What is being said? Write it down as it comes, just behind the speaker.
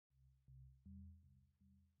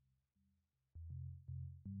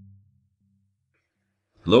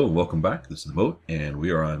Hello and welcome back. This is the boat, and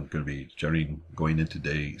we are going to be going into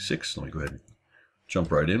day 6. Let me go ahead and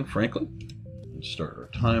jump right in, frankly, and start our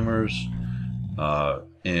timers,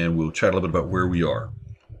 and we'll chat a little bit about where we are.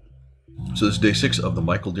 So this is day 6 of the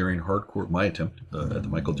Michael Deering Hardcore, my attempt at the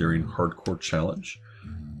Michael Deering Hardcore Challenge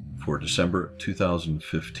for December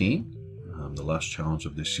 2015, the last challenge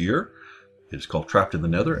of this year. It is called Trapped in the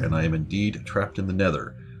Nether, and I am indeed trapped in the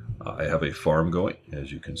Nether. I have a farm going,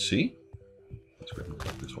 as you can see. Let's go ahead and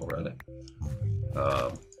collect this while we're at it.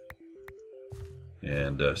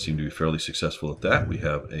 And seem to be fairly successful at that. We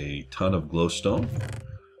have a ton of glowstone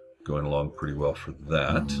going along pretty well for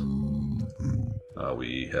that.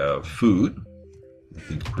 We have food. I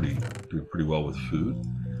think doing pretty well with food.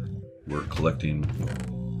 We're collecting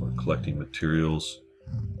materials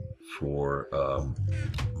for go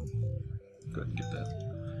ahead and get that.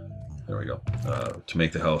 There we go. To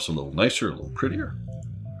make the house a little nicer, a little prettier.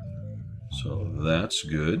 So that's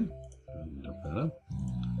good. Dump that up.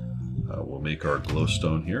 We'll make our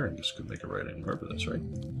glowstone here. I just couldn't make it right anymore, but that's right.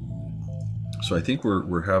 So I think we're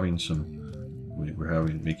making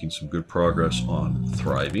some good progress on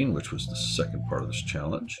thriving, which was the second part of this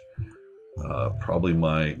challenge. Probably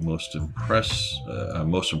my most I'm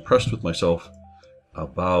most impressed with myself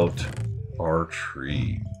about our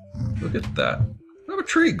tree. Look at that. We have a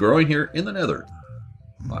tree growing here in the Nether.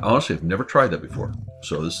 I honestly have never tried that before,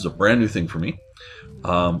 so this is a brand new thing for me,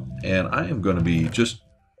 and I am going to be, just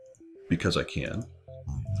because I can,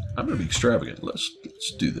 I'm going to be extravagant. Let's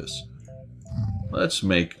do this. Let's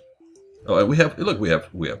make. Oh, we have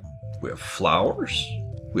flowers.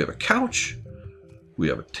 We have a couch. We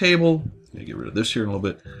have a table. I'm going to get rid of this here in a little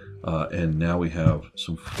bit, and now we have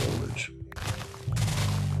some foliage.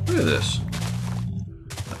 Look at this.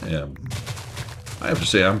 I have to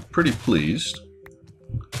say I'm pretty pleased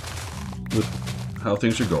with how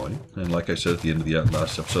things are going, and like I said at the end of the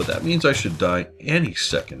last episode, that means I should die any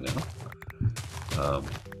second now.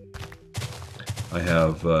 I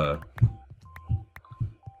have there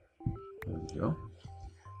we go,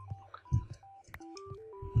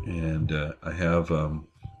 and I have I'm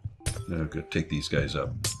going to take these guys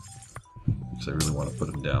up because I really want to put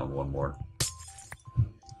them down one more.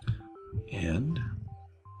 And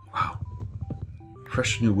wow,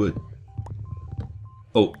 fresh new wood.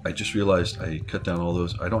 Oh, I just realized I cut down all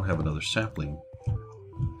those. I don't have another sapling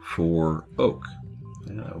for oak.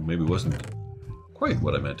 Yeah, maybe it wasn't quite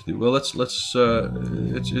what I meant to do. Well, we'll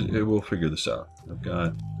figure this out.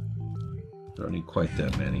 I don't need quite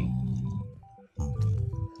that many.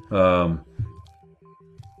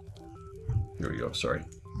 Here we go. Sorry,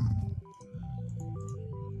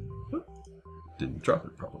 didn't drop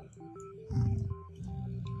it properly.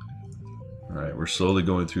 All right, we're slowly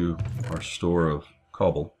going through our store of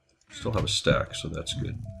cobble. Still have a stack, so that's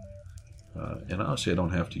good. And honestly, I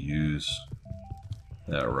don't have to use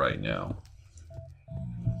that right now.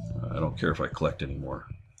 I don't care if I collect any more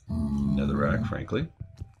netherrack, frankly.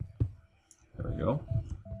 There we go.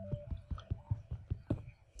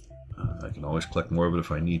 I can always collect more of it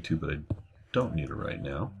if I need to, but I don't need it right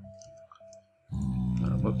now.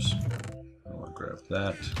 Whoops. I want to grab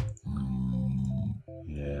that.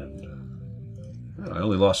 And I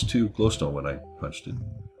only lost 2 glowstone when I punched it.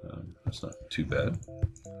 That's not too bad.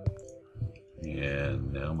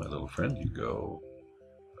 And now, my little friend, you go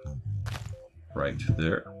right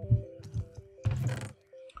there.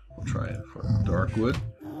 We'll try it for dark wood.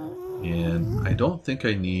 And I don't think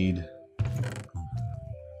I need.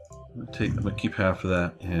 I'm gonna keep half of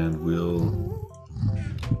that, and we'll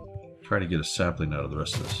try to get a sapling out of the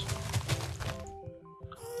rest of this.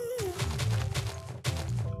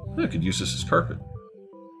 I could use this as carpet.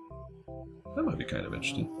 That might be kind of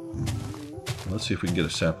interesting. Let's see if we can get a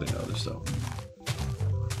sapling out of this, though.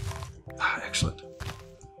 Ah, excellent.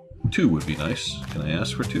 2 would be nice. Can I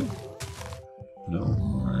ask for 2? No?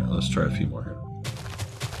 Alright, let's try a few more here.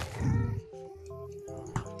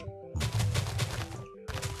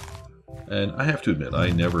 And I have to admit, I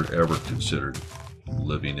never ever considered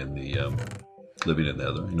living in the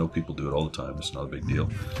Nether. I know people do it all the time. It's not a big deal.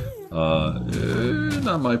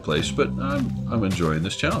 Not my place, but I'm enjoying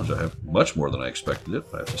this challenge. I have much more than I expected it,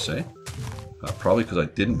 I have to say. Probably because I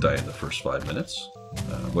didn't die in the first 5 minutes.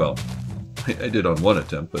 Well, I did on one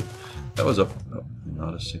attempt, but that was up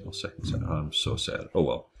not a single second. I'm so sad. Oh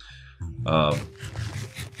well.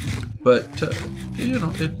 But you know,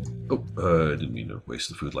 I didn't mean to waste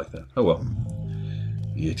the food like that. Oh well.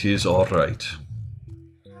 It is all right.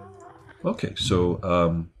 Okay, so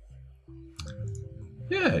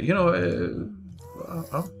yeah, you know,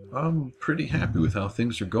 I'm pretty happy with how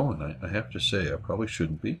things are going. I have to say, I probably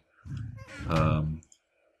shouldn't be.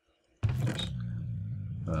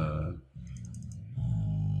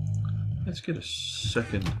 Let's get a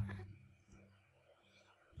second.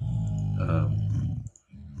 Hang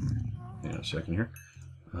on a second here.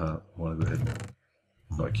 I want to go ahead.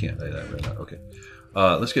 No, I can't. I ran out. Okay.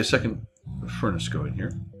 Let's get a second furnace going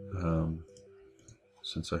here.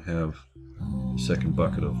 Since I have a second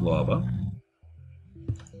bucket of lava,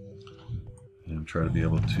 and try to be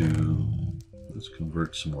able to, let's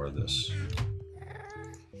convert some more of this.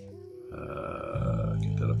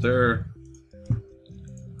 Get that up there.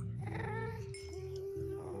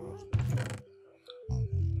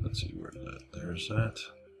 Let's see, where did that? There's that.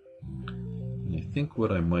 And I think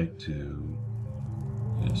what I might do,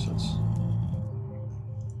 yes,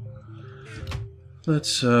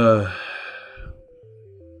 let's oh,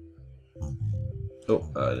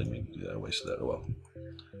 I didn't mean to do that. I wasted that. Oh well.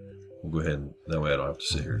 We'll go ahead and that way I don't have to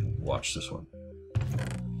sit here and watch this one.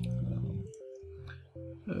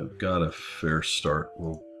 I've got a fair start.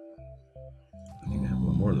 Well, I think I have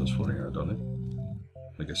one more of those floating around, don't I?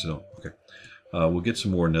 I guess I don't. Okay. We'll get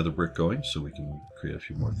some more nether brick going so we can create a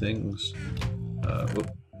few more things.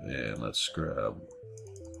 And let's grab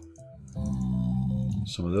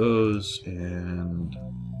some of those and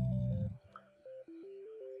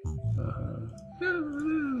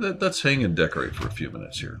let's hang and decorate for a few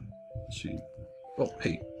minutes here. Let's see. Oh,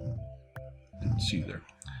 hey. Didn't see you there.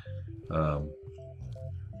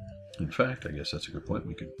 In fact, I guess that's a good point.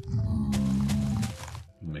 We could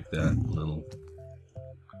make that little,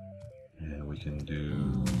 and we can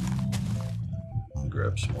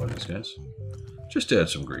grab some more of these guys. Just to add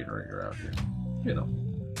some greenery around here. You know,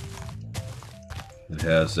 it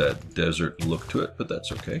has that desert look to it, but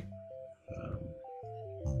that's okay.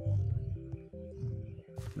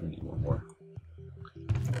 I need one more.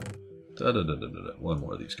 One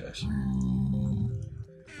more of these guys.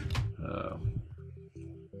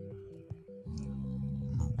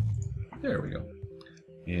 There we go.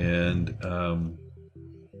 And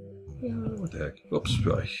what the heck? Oops!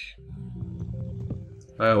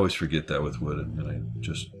 I always forget that with wood, and then I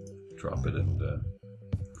just drop it and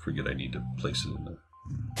forget I need to place it in the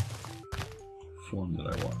form that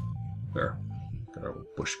I want. There, got our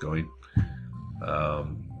bush going.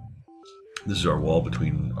 This is our wall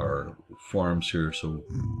between our farms here, so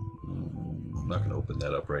I'm not going to open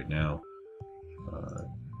that up right now.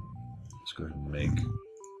 Let's go ahead and make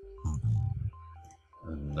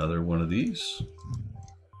another one of these.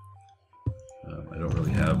 I don't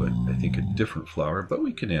really have, I think, a different flower, but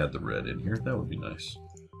we can add the red in here. That would be nice.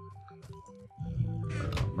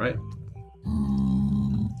 Right.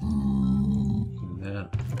 Do that.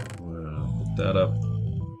 We'll put that up.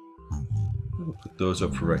 We'll put those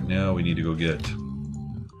up for right now. We need to go get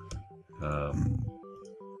there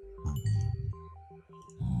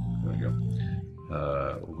we go.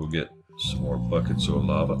 We'll go get some more buckets of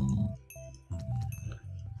lava.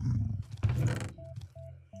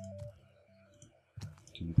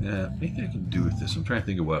 Do that. Maybe I can do with this. I'm trying to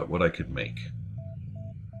think of what I could make.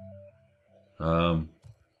 I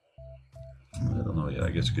don't know yet.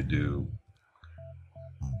 I guess I could do.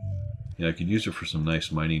 Yeah, I could use it for some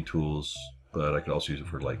nice mining tools, but I could also use it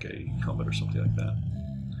for like a helmet or something like that.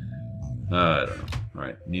 I don't know. All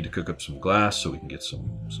right, need to cook up some glass so we can get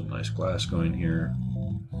some nice glass going here.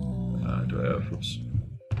 Do I have? Oops.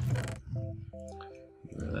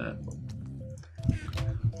 Get rid of that.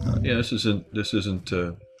 Yeah, this isn't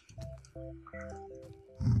the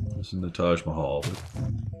Taj Mahal, but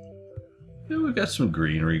yeah, we've got some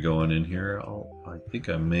greenery going in here. I think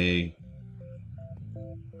I may.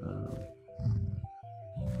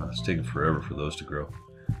 It's taking forever for those to grow.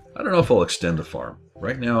 I don't know if I'll extend the farm.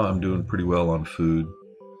 Right now I'm doing pretty well on food,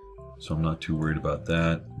 so I'm not too worried about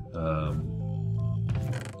that.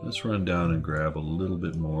 Let's run down and grab a little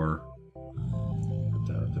bit more. Put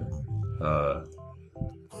that up there.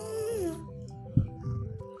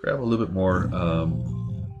 Grab a little bit more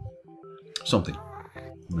something,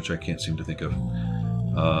 which I can't seem to think of.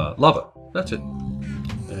 Lava. That's it.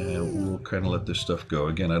 And we'll kind of let this stuff go.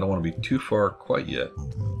 Again, I don't want to be too far quite yet.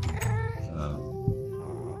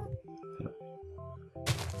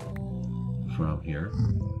 From here,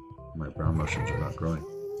 my brown mushrooms are not growing,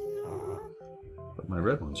 but my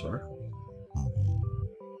red ones are.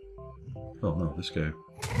 Oh no, this guy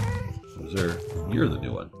was there. You're the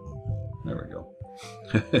new one. There we go.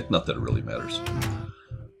 Not that it really matters.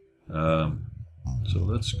 So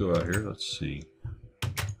let's go out here. Let's see.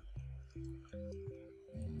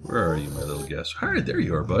 Where are you, my little guest? Hi, there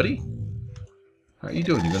you are, buddy. How are you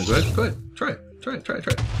doing? You gonna go ahead? Go ahead. Try it. Try it. Try it.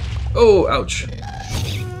 Try it. Oh, ouch.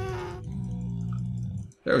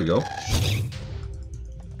 There we go.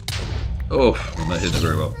 Oh, I'm not hitting it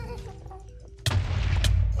very well.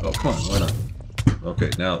 Oh, come on, why not? Okay,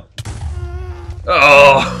 now.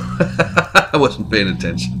 Oh! I wasn't paying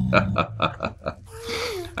attention.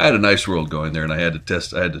 I had a nice world going there, and I had to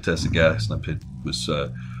test the gas, and I was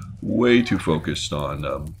way too focused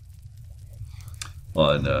on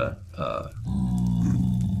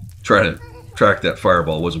trying to track that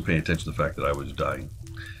fireball. Wasn't paying attention to the fact that I was dying.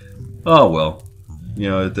 Oh well, you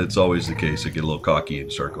know, that's always the case. I get a little cocky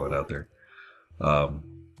and start going out there.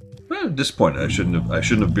 Disappointed. I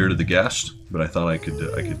shouldn't have bearded the gas, but I thought I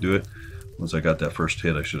could do it. Once I got that first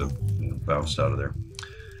hit, I should have bounced out of there.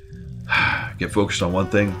 Get focused on one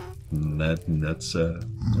thing, and that's it.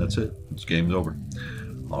 This game's over.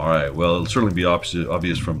 All right. Well, it'll certainly be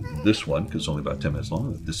obvious from this one, because it's only about 10 minutes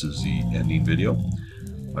long, that this is the ending video.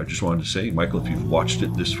 I just wanted to say, Michael, if you've watched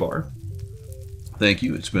it this far, thank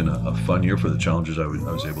you. It's been a fun year for the challenges I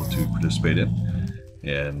was able to participate in,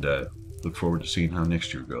 and look forward to seeing how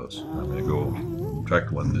next year goes. I'm going to go, in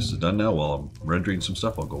fact, when this is done now, while I'm rendering some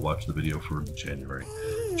stuff, I'll go watch the video for the January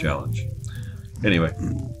challenge. Anyway,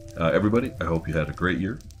 everybody, I hope you had a great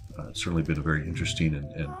year. It's certainly been a very interesting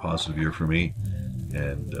and positive year for me,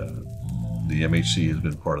 and the MHC has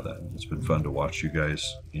been part of that. It's been fun to watch you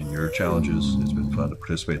guys in your challenges. It's been fun to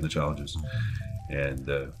participate in the challenges, and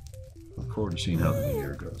look forward to seeing how the new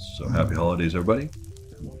year goes. So happy holidays, everybody,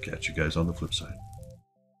 and we'll catch you guys on the flip side.